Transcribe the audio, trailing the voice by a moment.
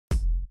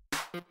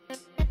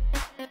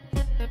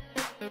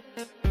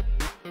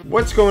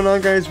What's going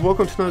on, guys?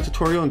 Welcome to another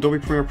tutorial in Adobe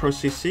Premiere Pro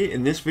CC.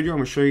 In this video I'm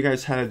going to show you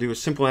guys how to do a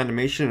simple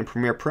animation in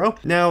Premiere Pro.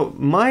 Now,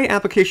 my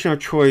application of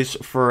choice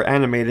for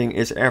animating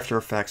is After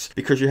Effects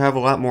because you have a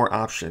lot more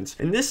options.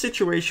 In this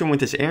situation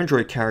with this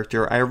Android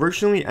character, I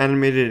originally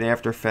animated in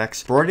After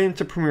Effects, brought it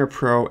into Premiere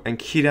Pro, and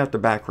keyed out the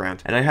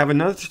background. And I have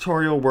another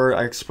tutorial where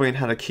I explain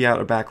how to key out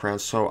a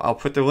background, so I'll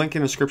put the link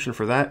in the description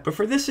for that. But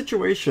for this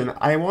situation,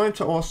 I wanted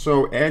to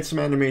also add some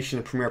animation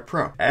in Premiere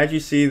Pro. As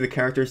you see, the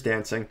character is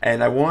dancing,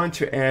 and I wanted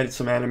to add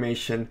some animation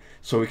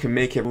so we can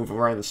make it move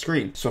around the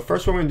screen. So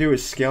first what I'm going to do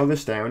is scale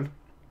this down.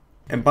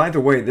 And by the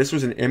way, this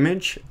was an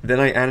image,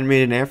 then I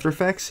animated in After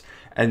Effects,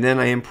 and then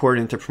I imported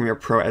it into Premiere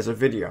Pro as a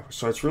video.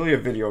 So it's really a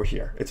video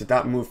here. It's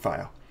a .move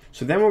file.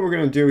 So then what we're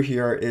going to do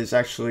here is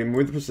actually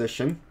move the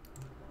position.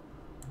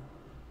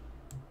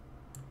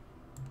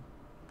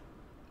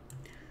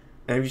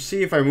 And if you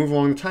see, if I move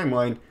along the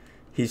timeline,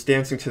 he's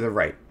dancing to the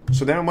right.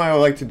 So then what I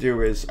would like to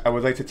do is, I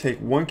would like to take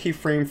one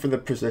keyframe for the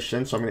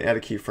position, so I'm going to add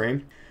a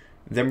keyframe.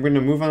 Then we're going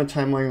to move on a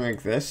timeline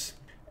like this,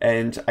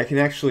 and I can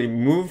actually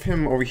move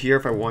him over here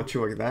if I want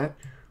to, like that.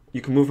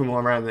 You can move him all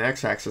around the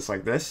x-axis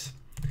like this.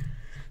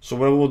 So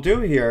what we'll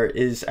do here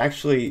is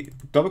actually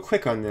double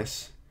click on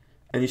this,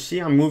 and you see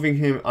I'm moving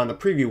him on the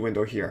preview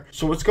window here.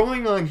 So what's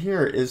going on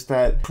here is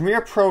that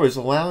Premiere Pro is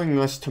allowing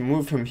us to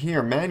move him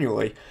here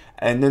manually,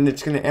 and then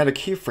it's going to add a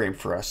keyframe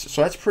for us.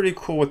 So that's pretty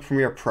cool with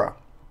Premiere Pro.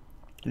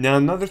 Now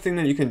another thing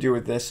that you can do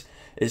with this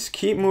is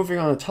keep moving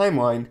on the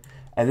timeline,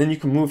 and then you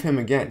can move him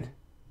again.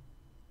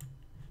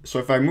 So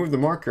if I move the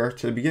marker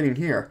to the beginning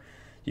here,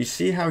 you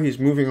see how he's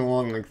moving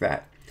along like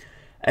that.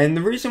 And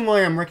the reason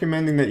why I'm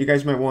recommending that you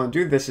guys might want to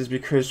do this is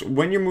because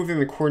when you're moving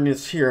the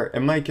coordinates here, it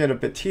might get a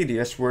bit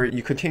tedious where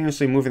you're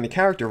continuously moving the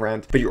character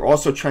around, but you're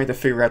also trying to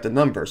figure out the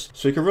numbers.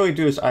 So you can really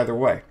do this either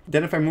way.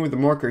 Then if I move the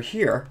marker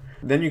here,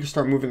 then you can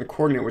start moving the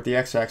coordinate with the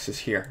x-axis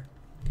here.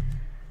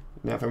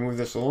 Now if I move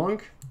this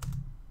along,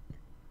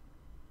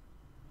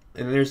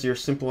 and there's your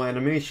simple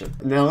animation.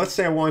 Now let's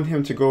say I want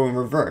him to go in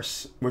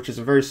reverse, which is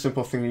a very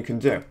simple thing you can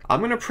do. I'm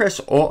going to press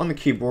Alt on the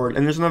keyboard,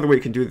 and there's another way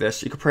you can do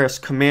this. You can press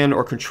Command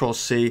or Control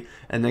C,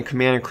 and then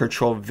Command and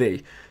Control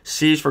V.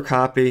 C is for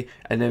copy,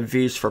 and then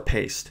V is for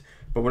paste.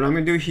 But what I'm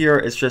going to do here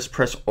is just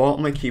press Alt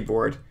on my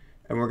keyboard,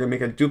 and we're going to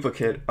make a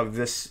duplicate of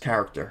this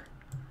character.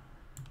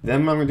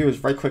 Then what I'm going to do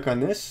is right click on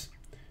this,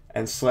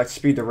 and select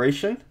Speed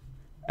Duration,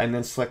 and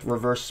then select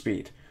Reverse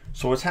Speed.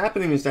 So what's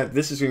happening is that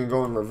this is going to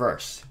go in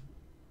reverse.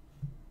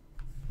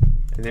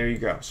 And there you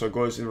go. So it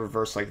goes in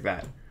reverse like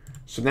that.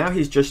 So now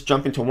he's just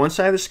jumping to one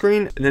side of the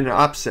screen and then the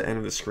opposite end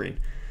of the screen.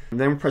 And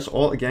then we press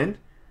Alt again.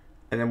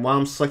 And then while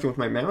I'm selecting with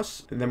my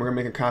mouse, and then we're going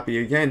to make a copy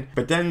again.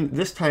 But then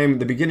this time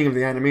the beginning of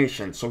the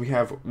animation. So we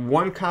have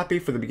one copy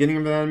for the beginning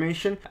of the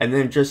animation and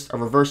then just a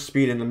reverse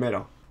speed in the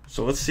middle.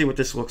 So let's see what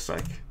this looks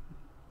like.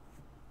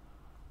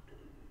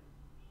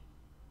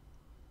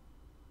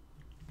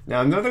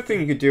 Now another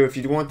thing you could do if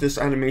you want this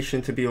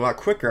animation to be a lot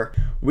quicker,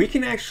 we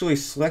can actually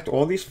select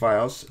all these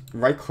files,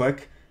 right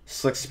click,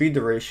 select speed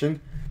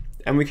duration,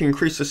 and we can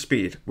increase the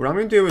speed. What I'm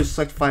going to do is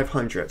select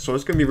 500, so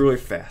it's going to be really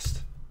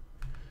fast.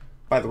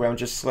 By the way, I'm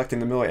just selecting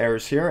the middle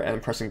areas here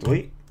and pressing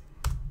delete.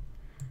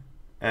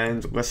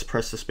 And let's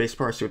press the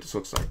spacebar and see what this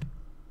looks like.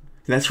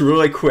 That's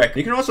really quick.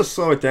 You can also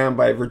slow it down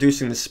by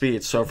reducing the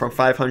speed. So from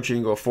 500 you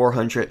can go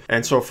 400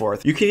 and so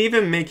forth. You can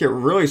even make it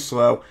really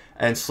slow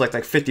and select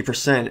like 50%,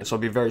 so it'll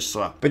be very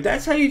slow. But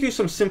that's how you do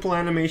some simple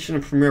animation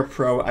in Premiere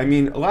Pro. I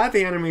mean, a lot of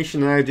the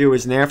animation that I do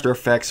is in After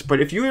Effects,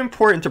 but if you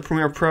import into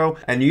Premiere Pro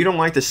and you don't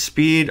like the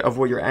speed of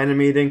what you're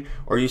animating,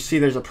 or you see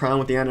there's a problem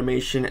with the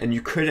animation and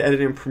you could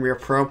edit in Premiere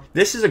Pro,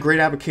 this is a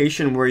great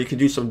application where you can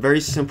do some very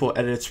simple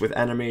edits with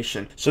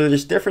animation. So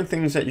there's different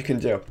things that you can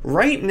do.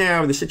 Right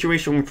now, the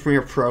situation with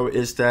Premiere Pro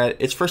is that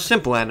it's for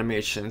simple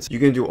animations. You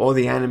can do all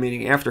the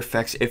animating After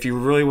Effects if you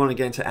really want to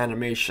get into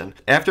animation.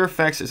 After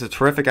Effects is a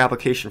terrific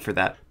application for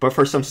that. But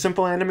for some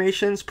simple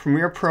animations,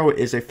 Premiere Pro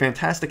is a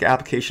fantastic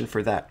application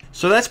for that.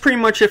 So that's pretty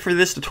much it for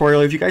this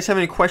tutorial. If you guys have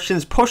any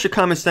questions, post your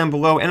comments down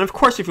below. And of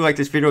course, if you like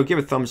this video, give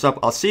it a thumbs up.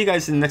 I'll see you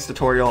guys in the next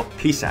tutorial.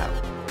 Peace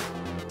out.